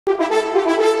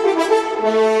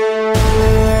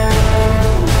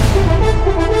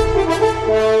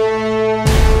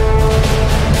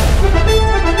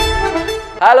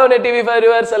Hello TV5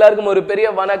 viewers, எல்லாருக்கும் ஒரு பெரிய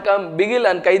வணக்கம். Bigil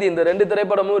and Kaithi இந்த ரெண்டு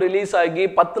திரைப்படமும் ரிலீஸ் ஆகி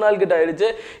 10 நாள் கிட்ட ஆயிடுச்சு.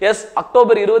 எஸ்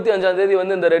அக்டோபர் 25 ஆம் தேதி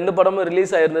வந்து இந்த ரெண்டு படமும்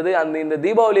ரிலீஸ் ஆயிருந்தது. and இந்த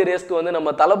தீபாவளி ரேஸ்க்கு வந்து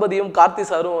நம்ம தலபதியும் கார்த்தி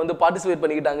சாரும் வந்து பார்ட்டிசிபேட்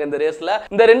பண்ணிக்கிட்டாங்க இந்த ரேஸ்ல.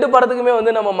 இந்த ரெண்டு படத்துக்குமே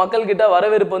வந்து நம்ம மக்கள் கிட்ட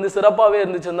வரவேற்பு வந்து சிறப்பாவே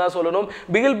இருந்துச்சுன்னு தான் சொல்லணும்.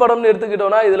 Bigil படம்னு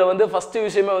எடுத்துக்கிட்டோம்னா இதுல வந்து ஃபர்ஸ்ட்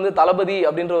விஷயமே வந்து தலபதி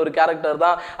அப்படின்ற ஒரு கேரக்டர்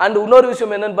தான். and இன்னொரு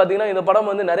விஷயம் என்னன்னு பாத்தீங்கன்னா இந்த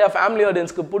படம் வந்து நிறைய ஃபேமிலி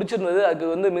ஆடியன்ஸ்க்கு பிடிச்சிருந்தது.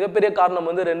 அதுக்கு வந்து மிகப்பெரிய காரணம்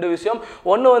வந்து ரெண்டு விஷயம்.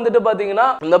 ஒன்னு வந்துட்டு பாத்தீங்கன்னா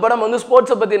இந்த படம் வந்து ஸ்போர்ட்ஸ்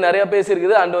பத்தி நிறைய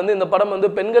பேசியிருக்குது and வந்து இந்த படம் வந்து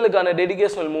பெண்களுக்கான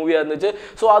டெடிகேஷனல் மூவியா இருந்துச்சு.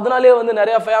 சோ அதனாலே வந்து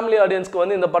நிறைய ஃபேமிலி ஆடியன்ஸ்க்கு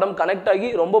வந்து இந்த படம் கனெக்ட் ஆகி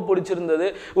ரொம்ப பிடிச்சிருந்தது.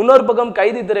 இன்னொரு பக்கம்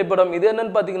கைதி திரைப்படம் இது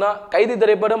என்னன்னு பாத்தீங்கன்னா கைதி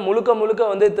திரைப்படம் முழுக்க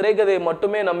வந்து திரைக்கதையை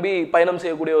மட்டுமே நம்பி பயணம்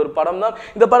செய்யக்கூடிய ஒரு படம் தான்.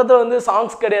 இந்த படத்துல வந்து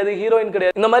சாங்ஸ் கிடையாது, ஹீரோயின்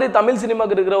கிடையாது. இந்த மாதிரி தமிழ்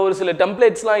சினிமாக்கு இருக்கிற ஒரு சில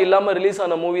டெம்ப்ளேட்ஸ்லாம் இல்லாம ரிலீஸ்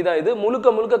ஆன மூவி தான் இது.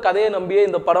 முழுக்க கதையை நம்பியே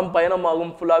இந்த படம்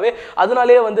பயணமாகும் ஃபுல்லாவே.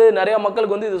 அதனாலே வந்து நிறைய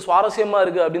மக்களுக்கு வந்து இது சுவாரஸ்யமா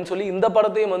இருக்கு அப்படின்னு சொல்லி இந்த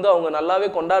படத்தையும் வந்து அவங்க நல்லாவே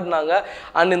கொண்டாடினாங்க.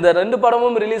 அண்ட் இந்த ரெண்டு படமும்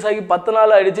ரிலீஸ் ஆகி 10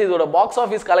 நாள் ஆயிடுச்சு. இதோட பாக்ஸ்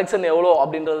ஆஃபீஸ் கலெக்ஷன் எவ்வளோ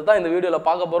அப்படின்றது தான் இந்த வீடியோல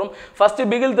பார்க்க போறோம். ஃபர்ஸ்ட்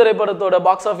பிகில் திரைப்படத்தோட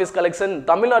பாக்ஸ் ஆஃபீஸ் கலெக்ஷன்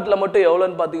தமிழ்நாட்டில் மட்டும்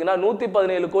எவ்வளோன்னு பார்த்தீங்கன்னா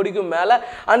 117 கோடிக்கும் மேல.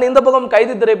 அண்ட் இந்த பக்கம்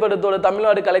கைதி திரைப்படத்தோட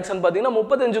தமிழ்நாடு கலெக்ஷன் பார்த்தீங்கன்னா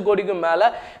 35 கோடிக்கும் மேல.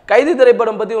 கைதி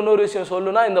திரைப்படம் பத்தி இன்னொரு விஷயம்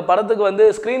சொல்லணும்னா இந்த படத்துக்கு வந்து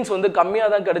ஸ்கிரீன்ஸ் வந்து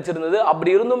கம்மியாக தான் கிடைச்சிருந்தது.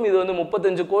 அப்படி இருந்தும் இது வந்து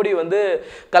 35 கோடி வந்து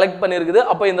கலெக்ட் பண்ணியிருக்குது.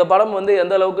 அப்போ இந்த படம் வந்து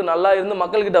எந்த அளவுக்கு நல்லா இருந்து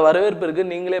மக்கள்கிட்ட வரவேற்பு இருக்கு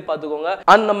நீங்களே பார்த்துக்கோங்க.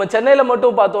 அண்ட் நம்ம சென்னையில்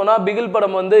மட்டும் பார்த்தோம்னா பிகில்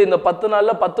படம் வந்து இந்த 10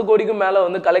 நாள்ல 10 கோடிக்கும் மேல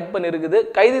வந்து கலெக்ட் பண்ணிருக்குது.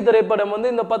 கைதி திரைப்படம் வந்து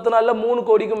இந்த 10 நாள்ல 3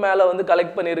 கோடிக்கும் மேல வந்து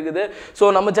கலெக்ட் பண்ணிருக்குது. சோ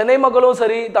நம்ம சென்னை மக்களும்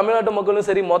சரி தமிழ்நாட்டு மக்களும்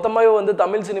சரி மொத்தமாவே வந்து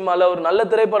தமிழ் சினிமால ஒரு நல்ல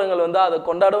திரைப்படங்கள் வந்து அதை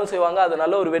கொண்டாடவும் செய்வாங்க. அதை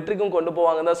நல்ல ஒரு வெற்றிக்கும் கொண்டு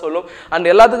போவாங்க தான் சொல்லும். அண்ட்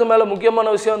எல்லாத்துக்கும் மேல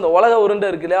முக்கியமான விஷயம் இந்த உலக உருண்டை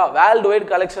இருக்கு இல்லையா, வேர்ல்டு வைட்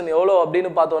கலெக்ஷன் எவ்வளோ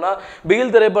அப்படின்னு பார்த்தோம்னா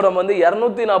பிகில் திரைப்படம் வந்து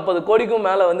 240 கோடிக்கும்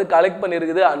மேல வந்து கலெக்ட்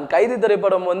பண்ணிருக்குது. அண்ட் கைதி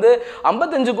திரைப்படம் வந்து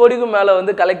 55 கோடிக்கும் மேல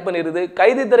வந்து கலெக்ட் பண்ணிருக்குது.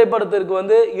 கைதி திரைப்படத்திற்கு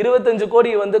வந்து 25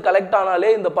 கோடி வந்து கலெக்ட்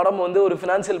ஆனாலே இந்த படம் வந்து ஒரு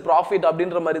ஃபினான்ஷியல் ப்ராஃபிட்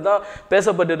அப்படின்ற மாதிரி தான்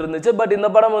பேசப்பட்டு இருந்துச்சு. பட் இந்த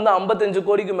படம் வந்து 55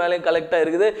 கோடிக்கு மேலே கலெக்ட்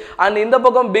ஆயிருக்குது. அண்ட் இந்த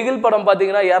பக்கம் பிகில் படம்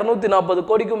பார்த்தீங்கன்னா 240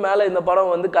 கோடிக்கும் மேலே இந்த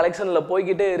படம் வந்து கலெக்ஷனில்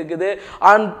போய்கிட்டே இருக்குது.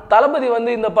 அண்ட் தளபதி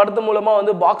வந்து இந்த படத்து மூலமா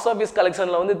வந்து பாக்ஸ் ஆஃபீஸ்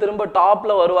கலெக்ஷனில் வந்து திரும்ப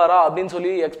டாப்ல வருவாரா அப்படின்னு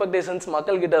சொல்லி எக்ஸ்பெக்டேஷன்ஸ்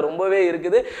மக்கள் கிட்ட ரொம்பவே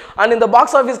இருக்குது. அண்ட் இந்த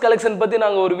பாக்ஸ் ஆஃபீஸ் கலெக்ஷன் பற்றி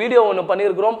நாங்கள் ஒரு வீடியோ ஒன்று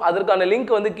பண்ணியிருக்கிறோம். அதற்கான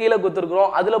லிங்க் வந்து கீழே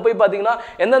கொடுத்துருக்கிறோம். அதில் போய் பார்த்தீங்கன்னா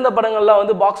எந்தெந்த படங்கள்லாம்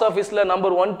வந்து பாக்ஸ் ஆஃபீஸில்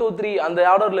நம்பர் 1, 2, 3 அந்த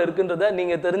ஆர்டரில் இருக்குன்றதை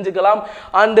நீங்கள் தெரிஞ்சுக்கலாம்.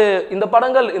 அண்டு இந்த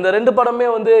படங்கள் இந்த ரெண்டு படமே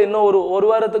வந்து இன்னும் ஒரு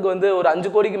வாரத்துக்கு வந்து ஒரு 5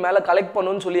 கோடிக்கு மேல கலெக்ட்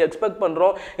பண்ணணும்னு சொல்லி எக்ஸ்பெக்ட்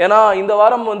பண்றோம். ஏன்னா இந்த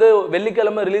வாரம் வந்து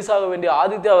வெள்ளிக்கிழமை ரிலீஸ் ஆக வேண்டிய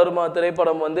ஆதித்யா வர்மா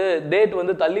திரைப்படம் வந்து டேட்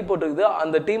வந்து தள்ளி போட்டுருக்குது.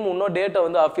 அந்த டீம் இன்னும் டேட்டை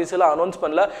வந்து அஃபீஷியலா அனௌன்ஸ்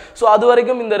பண்ணல. ஸோ அது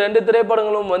வரைக்கும் இந்த ரெண்டு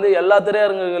திரைப்படங்களும் வந்து எல்லா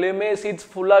திரையரங்குகளையுமே சீட்ஸ்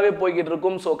ஃபுல்லாவே போய்கிட்டு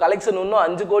இருக்கும். ஸோ கலெக்ஷன் இன்னும்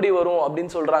 5 கோடி வரும்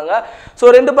அப்படின்னு சொல்றாங்க.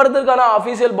 ஸோ ரெண்டு படத்திற்கான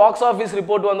அஃபீஷியல் பாக்ஸ் ஆஃபீஸ்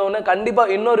ரிப்போர்ட் வந்தோடனே கண்டிப்பா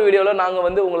இன்னொரு வீடியோல நாங்க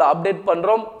வந்து உங்களை அப்டேட்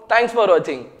பண்றோம். தேங்க்ஸ் ஃபார்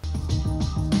வாட்சிங்.